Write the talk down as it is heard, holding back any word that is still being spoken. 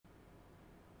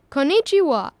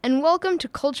Konnichiwa, and welcome to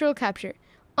Cultural Capture.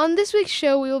 On this week's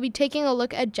show, we will be taking a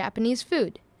look at Japanese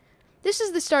food. This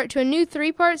is the start to a new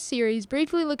 3-part series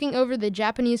briefly looking over the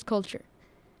Japanese culture.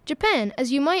 Japan,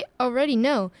 as you might already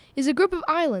know, is a group of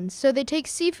islands, so they take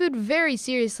seafood very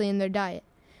seriously in their diet.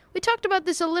 We talked about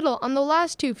this a little on the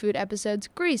last 2 food episodes,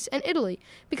 Greece and Italy,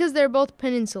 because they're both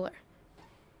peninsular.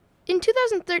 In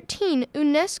 2013,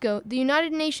 UNESCO, the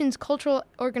United Nations Cultural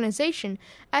Organization,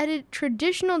 added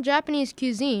traditional Japanese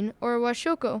cuisine, or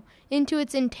washoko, into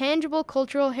its intangible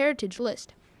cultural heritage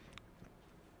list,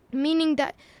 meaning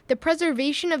that the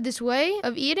preservation of this way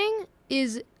of eating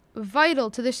is vital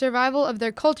to the survival of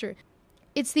their culture.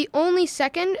 It's the only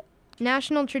second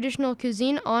national traditional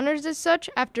cuisine honored as such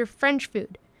after French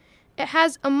food. It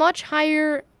has a much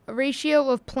higher ratio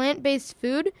of plant-based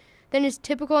food than is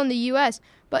typical in the U.S.,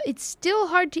 but it's still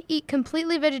hard to eat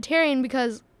completely vegetarian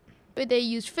because they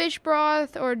use fish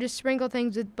broth or just sprinkle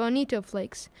things with bonito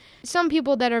flakes. Some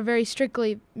people that are very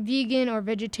strictly vegan or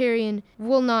vegetarian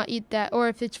will not eat that, or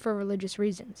if it's for religious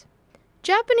reasons.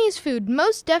 Japanese food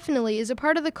most definitely is a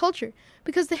part of the culture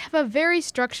because they have a very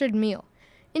structured meal.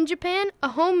 In Japan, a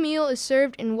home meal is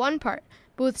served in one part,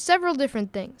 but with several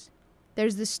different things.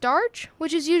 There's the starch,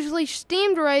 which is usually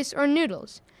steamed rice or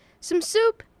noodles, some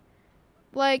soup,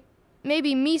 like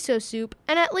maybe miso soup,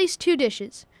 and at least 2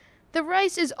 dishes. The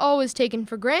rice is always taken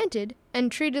for granted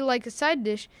and treated like a side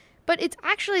dish, but it's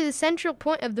actually the central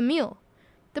point of the meal.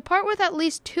 The part with at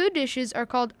least 2 dishes are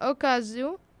called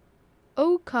okazu,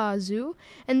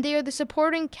 and they are the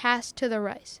supporting cast to the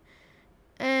rice.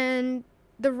 And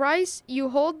the rice, you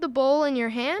hold the bowl in your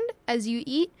hand as you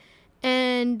eat,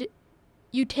 and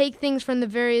you take things from the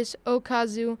various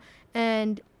okazu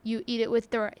and you eat it with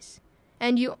the rice.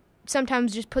 And you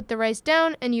sometimes just put the rice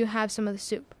down and you have some of the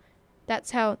soup.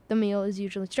 That's how the meal is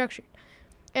usually structured.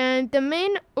 And the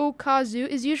main okazu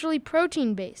is usually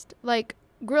protein-based, like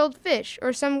grilled fish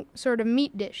or some sort of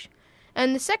meat dish.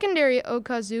 And the secondary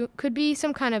okazu could be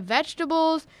some kind of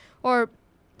vegetables or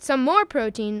some more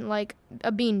protein, like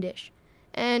a bean dish.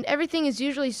 And everything is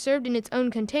usually served in its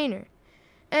own container.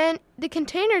 And the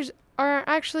containers are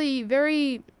actually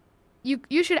very...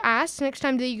 You should ask next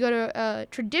time that you go to a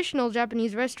traditional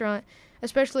Japanese restaurant,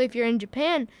 especially if you're in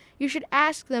Japan, you should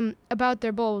ask them about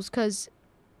their bowls because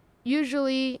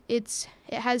usually it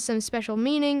has some special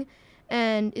meaning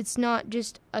and it's not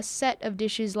just a set of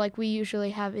dishes like we usually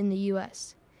have in the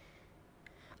U.S.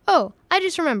 Oh, I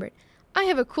just remembered. I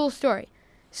have a cool story.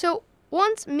 So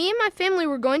once me and my family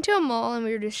were going to a mall and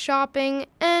we were just shopping,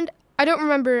 and I don't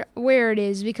remember where it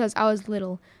is because I was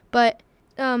little, but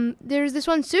there's this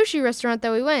one sushi restaurant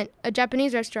that we went, a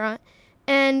Japanese restaurant,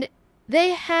 and they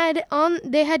had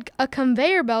a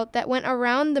conveyor belt that went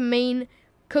around the main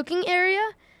cooking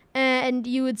area, and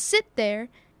you would sit there,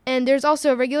 and there's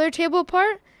also a regular table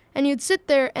part, and you'd sit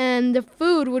there, and the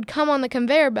food would come on the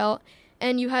conveyor belt,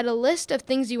 and you had a list of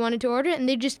things you wanted to order, and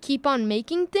they'd just keep on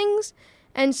making things.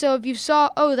 And so if you saw,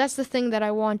 oh, that's the thing that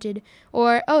I wanted,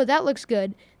 or, oh, that looks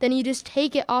good, then you just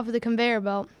take it off of the conveyor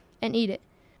belt and eat it.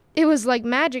 It was like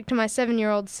magic to my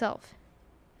 7-year-old self.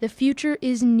 The future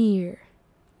is near.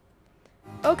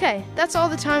 Okay, that's all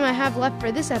the time I have left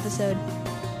for this episode.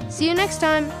 See you next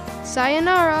time.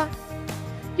 Sayonara.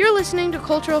 You're listening to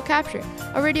Cultural Capture,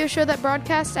 a radio show that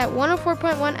broadcasts at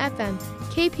 104.1 FM,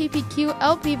 KPPQ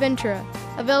LP Ventura,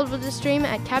 available to stream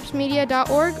at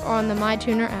capsmedia.org or on the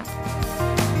MyTuner app.